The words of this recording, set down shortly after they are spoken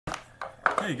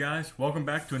Hey guys, welcome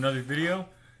back to another video.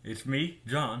 It's me,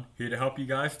 John, here to help you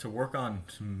guys to work on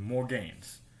some more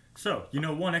gains. So,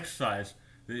 one exercise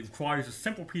that requires a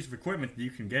simple piece of equipment that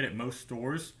you can get at most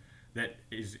stores that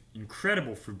is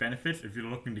incredible for benefits if you're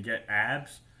looking to get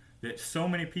abs that so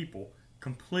many people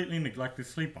completely neglect to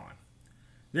sleep on.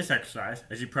 This exercise,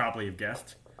 as you probably have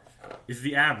guessed, is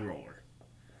the ab roller.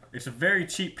 It's a very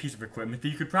cheap piece of equipment that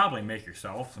you could probably make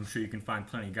yourself. I'm sure you can find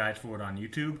plenty of guides for it on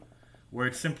YouTube, where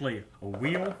it's simply a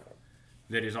wheel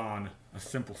that is on a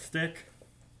simple stick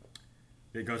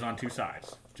that goes on two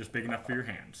sides, just big enough for your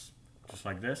hands, just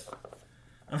like this.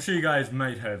 I'm sure you guys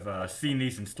might have seen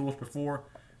these in stores before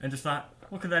and just thought,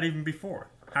 what could that even be for?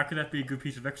 How could that be a good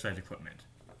piece of exercise equipment?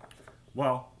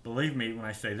 Well, believe me when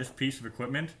I say this piece of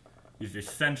equipment is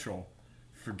essential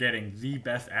for getting the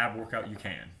best ab workout you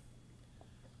can.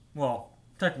 Well,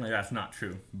 technically that's not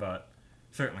true, but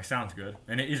certainly sounds good,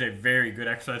 and it is a very good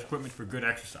exercise equipment for good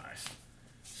exercise.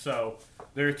 So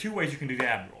there are two ways you can do the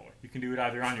ab roller. You can do it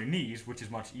either on your knees, which is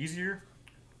much easier,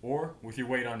 or with your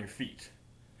weight on your feet.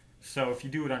 So if you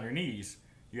do it on your knees,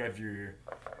 you have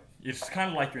it's kind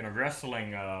of like you're in a wrestling,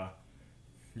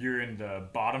 you're in the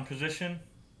bottom position,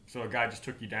 so a guy just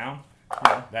took you down.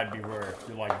 That'd be where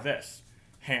you're like this.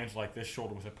 Hands like this,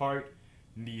 shoulders apart,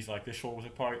 knees like this, shoulders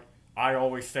apart. I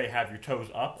always say have your toes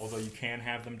up, although you can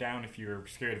have them down if you're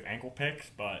scared of ankle picks,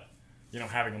 but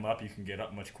having them up, you can get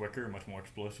up much quicker, much more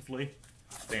explosively.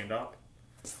 Stand up.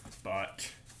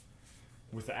 But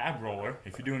with the ab roller,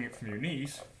 if you're doing it from your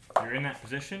knees, you're in that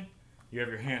position, you have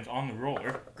your hands on the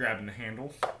roller, grabbing the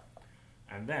handles,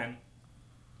 and then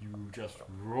you just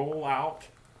roll out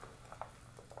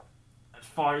as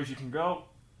far as you can go,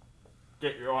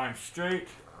 get your arms straight,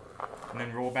 and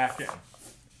then roll back in.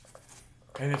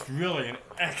 And it's really an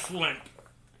excellent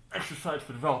exercise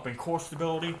for developing core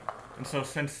stability. And so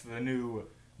since the new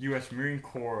U.S. Marine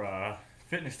Corps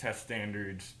fitness test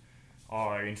standards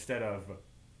are, instead of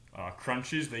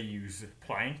crunches, they use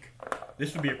plank,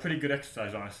 this would be a pretty good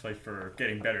exercise, honestly, for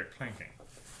getting better at planking.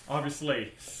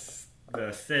 Obviously,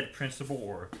 the said principle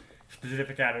or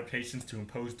specific adaptations to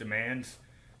impose demands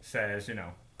says,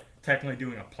 technically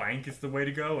doing a plank is the way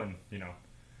to go. And,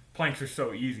 planks are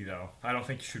so easy, though. I don't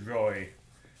think you should really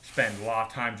spend a lot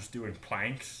of time just doing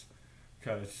planks,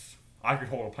 because I could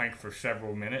hold a plank for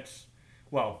several minutes.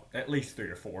 Well, at least 3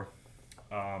 or 4.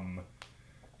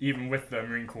 Even with the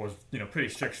Marine Corps', pretty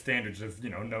strict standards of,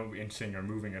 no inching or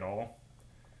moving at all.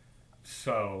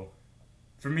 So,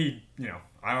 for me,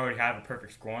 I already have a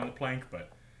perfect score on the plank,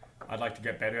 but I'd like to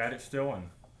get better at it still. And,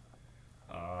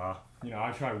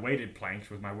 I try weighted planks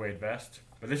with my weighted vest,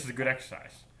 but this is a good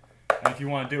exercise. And if you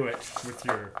want to do it with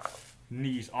your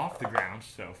knees off the ground,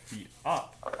 so feet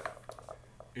up,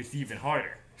 it's even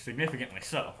harder, significantly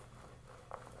so.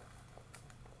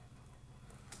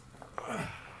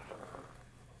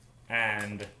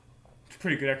 And it's a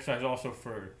pretty good exercise also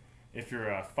for if you're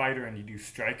a fighter and you do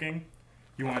striking.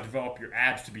 You want to develop your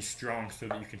abs to be strong so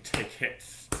that you can take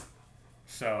hits.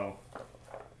 So,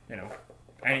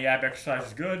 any ab exercise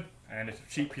is good, and it's a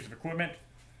cheap piece of equipment.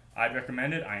 I'd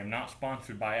recommend it. I am not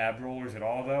sponsored by ab rollers at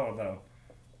all, though, although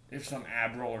if some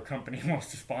ab roller company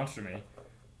wants to sponsor me,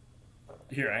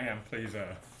 here I am. Please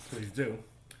do.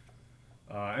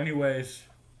 Anyways,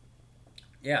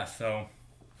 yeah, so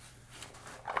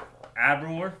ab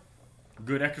roller,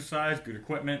 good exercise, good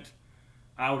equipment.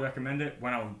 I would recommend it.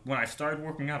 When I started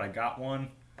working out, I got one,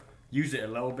 used it a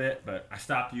little bit, but I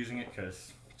stopped using it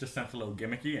because it just sounds a little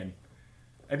gimmicky. And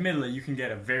admittedly, you can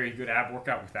get a very good ab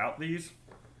workout without these.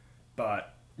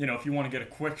 But, if you want to get a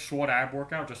quick, short ab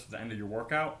workout just at the end of your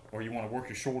workout, or you want to work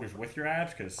your shoulders with your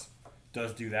abs, because it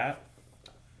does do that,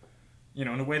 in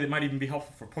a way that might even be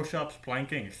helpful for push-ups,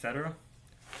 planking, etc.,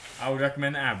 I would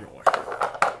recommend the ab roller.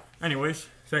 Anyways,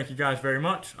 thank you guys very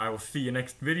much. I will see you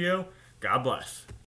next video. God bless.